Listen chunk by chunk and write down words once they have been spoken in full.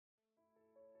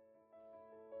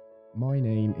My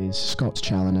name is Scott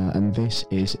Challoner, and this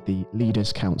is the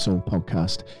Leaders Council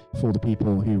podcast for the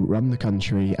people who run the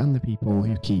country and the people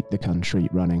who keep the country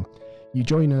running. You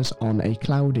join us on a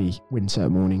cloudy winter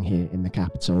morning here in the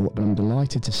capital, but I'm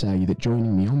delighted to say that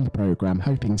joining me on the programme,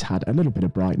 hoping to add a little bit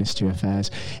of brightness to affairs,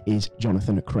 is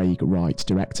Jonathan Craig Wright,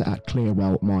 Director at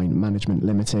Clearwell Mine Management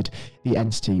Ltd, the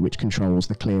entity which controls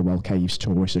the Clearwell Caves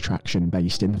tourist attraction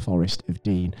based in the Forest of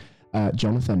Dean.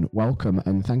 Jonathan, welcome,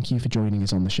 and thank you for joining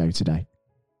us on the show today.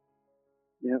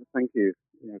 Yeah, thank you.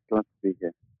 Yeah, glad to be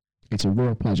here. It's a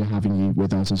real pleasure having you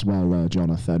with us as well,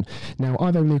 Jonathan. Now,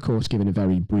 I've only, of course, given a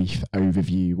very brief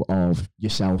overview of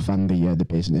yourself and the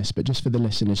business, but just for the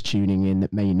listeners tuning in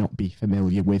that may not be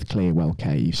familiar with Clearwell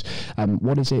Caves,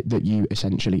 what is it that you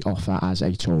essentially offer as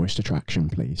a tourist attraction,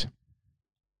 please?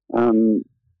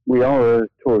 We are a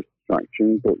tourist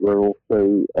attraction, but we're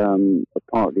also a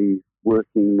partly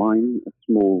working mine, a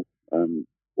small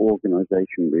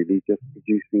organisation really, just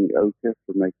producing ochre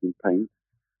for making paint.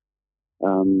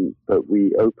 But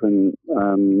we open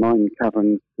 9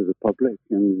 caverns to the public,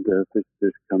 and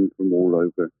visitors come from all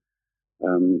over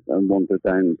and wander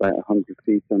down about 100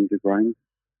 feet underground.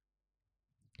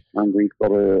 And we've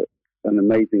got an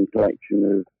amazing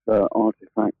collection of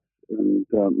artefacts and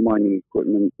mining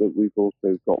equipment that we've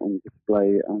also got on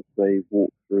display as they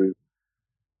walk through.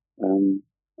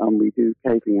 And we do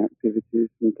caving activities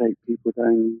and take people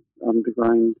down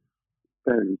underground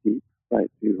fairly deep, about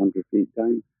 200 feet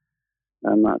down.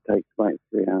 And that takes about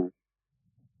 3 hours.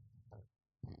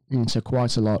 So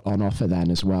quite a lot on offer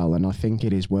then as well. And I think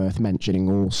it is worth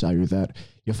mentioning also that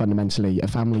you're fundamentally a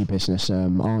family business,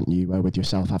 aren't you, with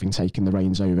yourself having taken the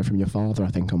reins over from your father, I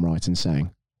think I'm right in saying.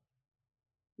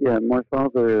 Yeah, my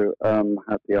father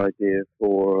had the idea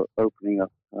for opening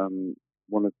up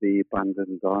one of the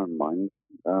abandoned iron mines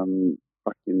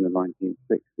back in the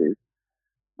 1960s.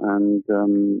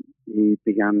 And he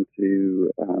began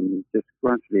to just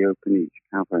gradually open each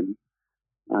cavern.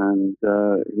 And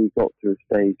he got to a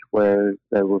stage where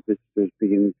there were visitors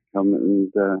beginning to come,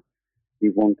 and he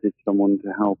wanted someone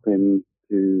to help him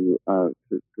to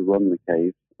run the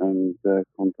cave, and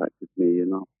contacted me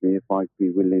and asked me if I'd be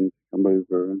willing to come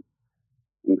over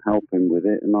and help him with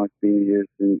it. And I've been here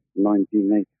since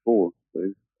 1984, so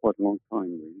it's quite a long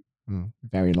time, really.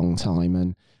 Very long time.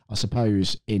 And I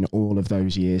suppose in all of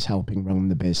those years helping run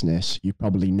the business, you've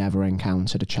probably never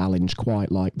encountered a challenge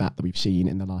quite like that we've seen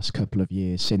in the last couple of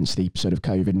years since the sort of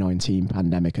COVID-19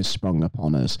 pandemic has sprung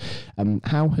upon us.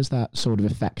 How has that sort of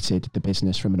affected the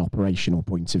business from an operational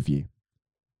point of view?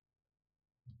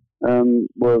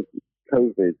 Well,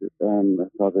 COVID has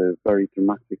had a very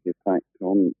dramatic effect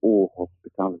on all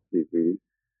hospitality, really.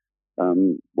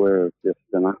 We're just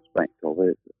an aspect of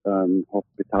it.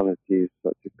 Hospitality is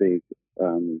such a big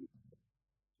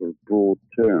sort of broad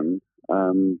term,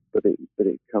 but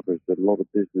it covers a lot of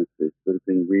businesses that have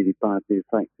been really badly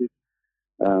affected.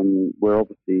 We're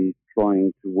obviously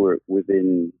trying to work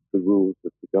within the rules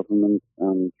of the government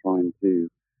and trying to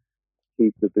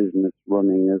keep the business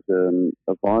running as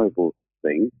a viable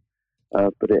thing,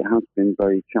 but it has been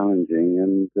very challenging,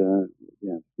 and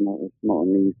it's not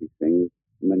an easy thing, as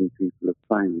many people have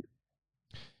found.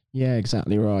 Yeah,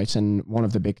 exactly right. And one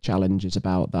of the big challenges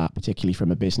about that, particularly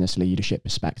from a business leadership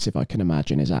perspective, I can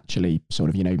imagine, is actually sort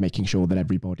of, making sure that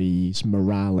everybody's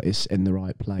morale is in the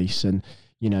right place, and,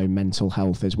 mental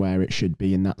health is where it should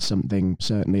be. And that's something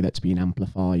certainly that's been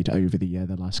amplified over the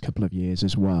last couple of years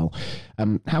as well.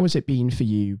 How has it been for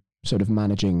you sort of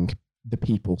managing the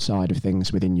people side of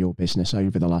things within your business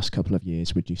over the last couple of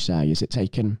years, would you say? Has it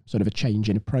taken sort of a change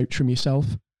in approach from yourself?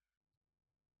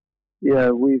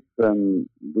 Yeah, we've been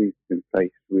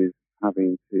faced with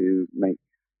having to make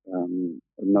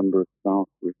a number of staff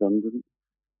redundant,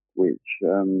 which,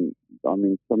 some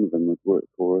of them have worked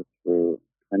for us for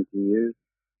 20 years.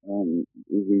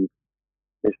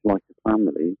 It's like a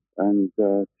family, and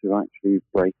to actually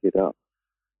break it up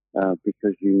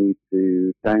because you need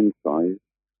to downsize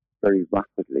very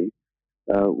rapidly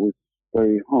was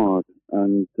very hard.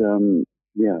 And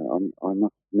I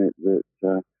must admit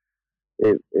that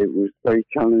it was very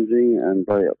challenging and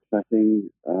very upsetting,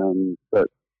 but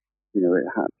it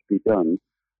had to be done.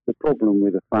 The problem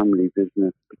with a family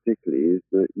business particularly is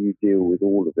that you deal with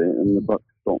all of it, and the buck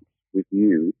stops with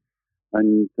you,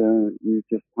 and you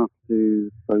just have to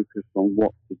focus on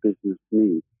what the business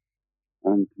needs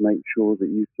and to make sure that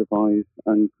you survive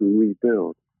and can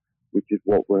rebuild, which is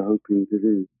what we're hoping to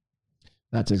do.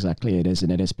 That's exactly it, isn't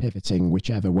it? It's pivoting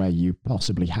whichever way you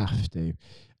possibly have to.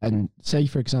 And say,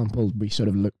 for example, we sort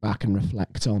of look back and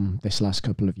reflect on this last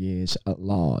couple of years at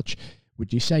large.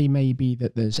 Would you say maybe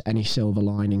that there's any silver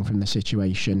lining from the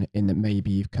situation in that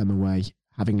maybe you've come away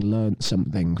having learnt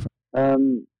something from?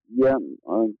 Yeah,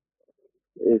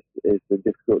 it's a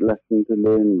difficult lesson to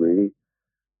learn, really.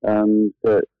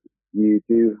 But you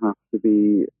do have to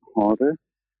be harder.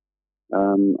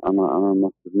 And I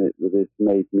must admit that it's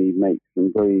made me make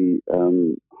some very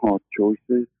hard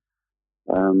choices.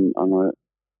 And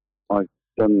I've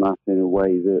done that in a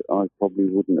way that I probably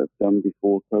wouldn't have done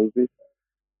before COVID.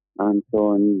 And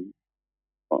so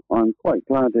I'm quite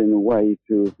glad in a way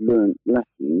to have learnt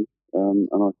lessons. And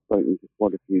I've spoken to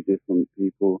quite a few different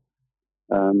people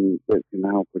that can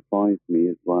help advise me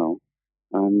as well.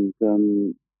 And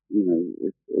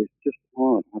it's just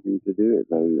hard having to do it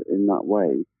though in that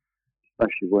way,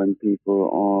 especially when people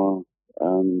are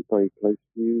very close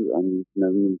to you and you've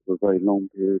known them for a very long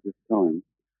period of time.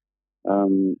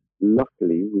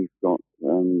 Luckily, we've got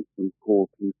some core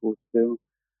people still,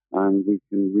 and we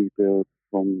can rebuild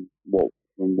from what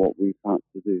we've had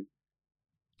to do.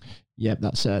 Yep,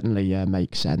 that certainly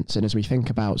makes sense. And as we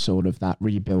think about sort of that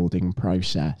rebuilding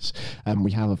process,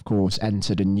 we have, of course,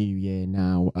 entered a new year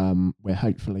now. We're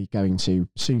hopefully going to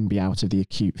soon be out of the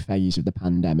acute phase of the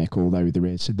pandemic, although there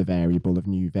is the variable of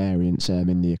new variants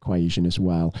in the equation as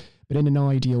well. But in an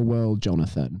ideal world,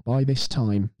 Jonathan, by this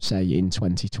time, say in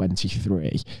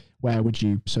 2023, where would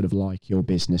you sort of like your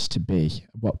business to be?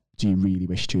 What do you really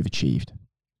wish to have achieved?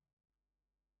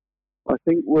 I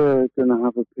think we're going to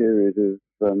have a period of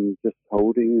just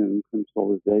holding and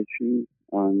consolidation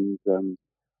and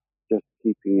just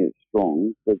keeping it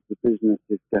strong. But the business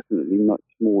is definitely much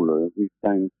smaller. We've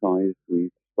downsized,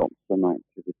 we've stopped some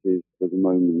activities for the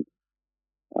moment.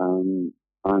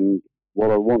 And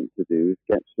what I want to do is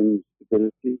get some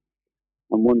stability.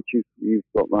 And once you've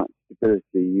got that stability,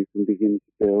 you can begin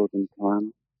to build and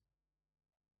plan.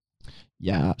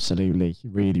 Yeah, absolutely.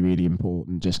 Really, really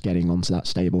important, just getting onto that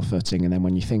stable footing. And then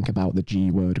when you think about the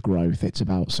G word growth, it's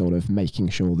about sort of making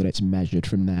sure that it's measured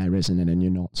from there, isn't it? And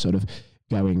you're not sort of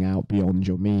going out beyond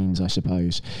your means, I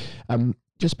suppose.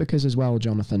 Just because as well,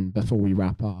 Jonathan, before we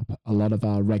wrap up, a lot of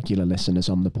our regular listeners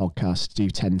on the podcast do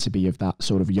tend to be of that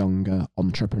sort of younger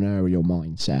entrepreneurial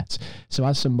mindset. So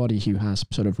as somebody who has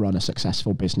sort of run a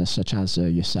successful business such as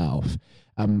yourself,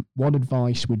 what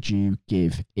advice would you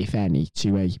give, if any,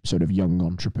 to a sort of young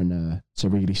entrepreneur to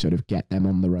really sort of get them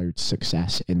on the road to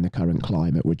success in the current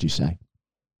climate, would you say?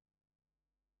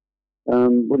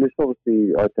 Well, it's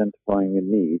obviously identifying a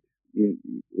need. You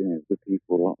know, the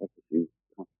people obviously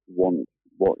have to want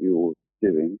what you're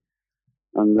doing,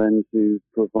 and then to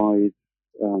provide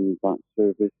that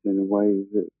service in a way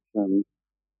that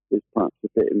is perhaps a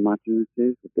bit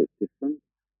imaginative, a bit different,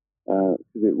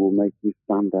 because it will make you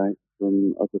stand out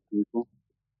from other people.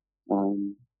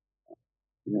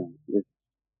 It's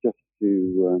just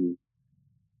to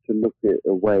look at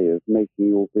a way of making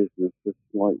your business a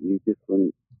slightly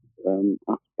different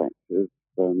aspect of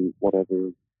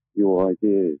whatever your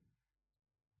idea is.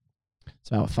 It's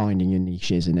about finding your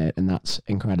niche, isn't it? And that's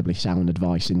incredibly sound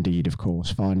advice indeed, of course,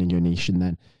 finding your niche and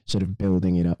then sort of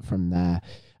building it up from there.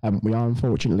 We are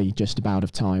unfortunately just about out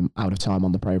of time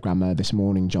on the programme this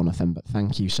morning, Jonathan, but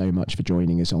thank you so much for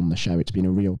joining us on the show. It's been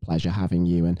a real pleasure having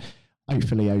you, and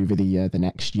hopefully over the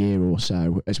next year or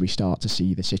so, as we start to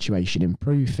see the situation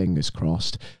improve, fingers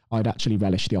crossed, I'd actually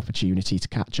relish the opportunity to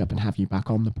catch up and have you back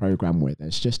on the programme with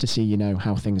us, just to see, you know,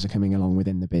 how things are coming along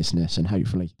within the business, and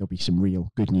hopefully there'll be some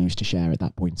real good news to share at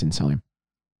that point in time.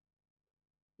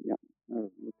 Yeah,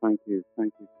 thank you for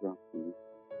asking me.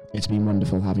 It's been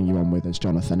wonderful having you on with us,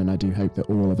 Jonathan, and I do hope that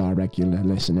all of our regular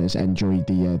listeners enjoyed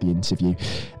the interview.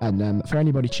 And for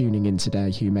anybody tuning in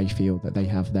today who may feel that they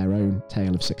have their own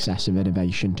tale of success and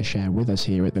innovation to share with us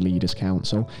here at the Leaders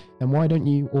Council, then why don't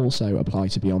you also apply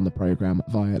to be on the programme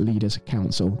via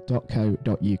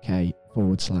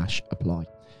leaderscouncil.co.uk/apply.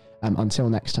 Until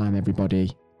next time,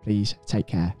 everybody, please take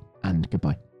care and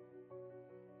goodbye.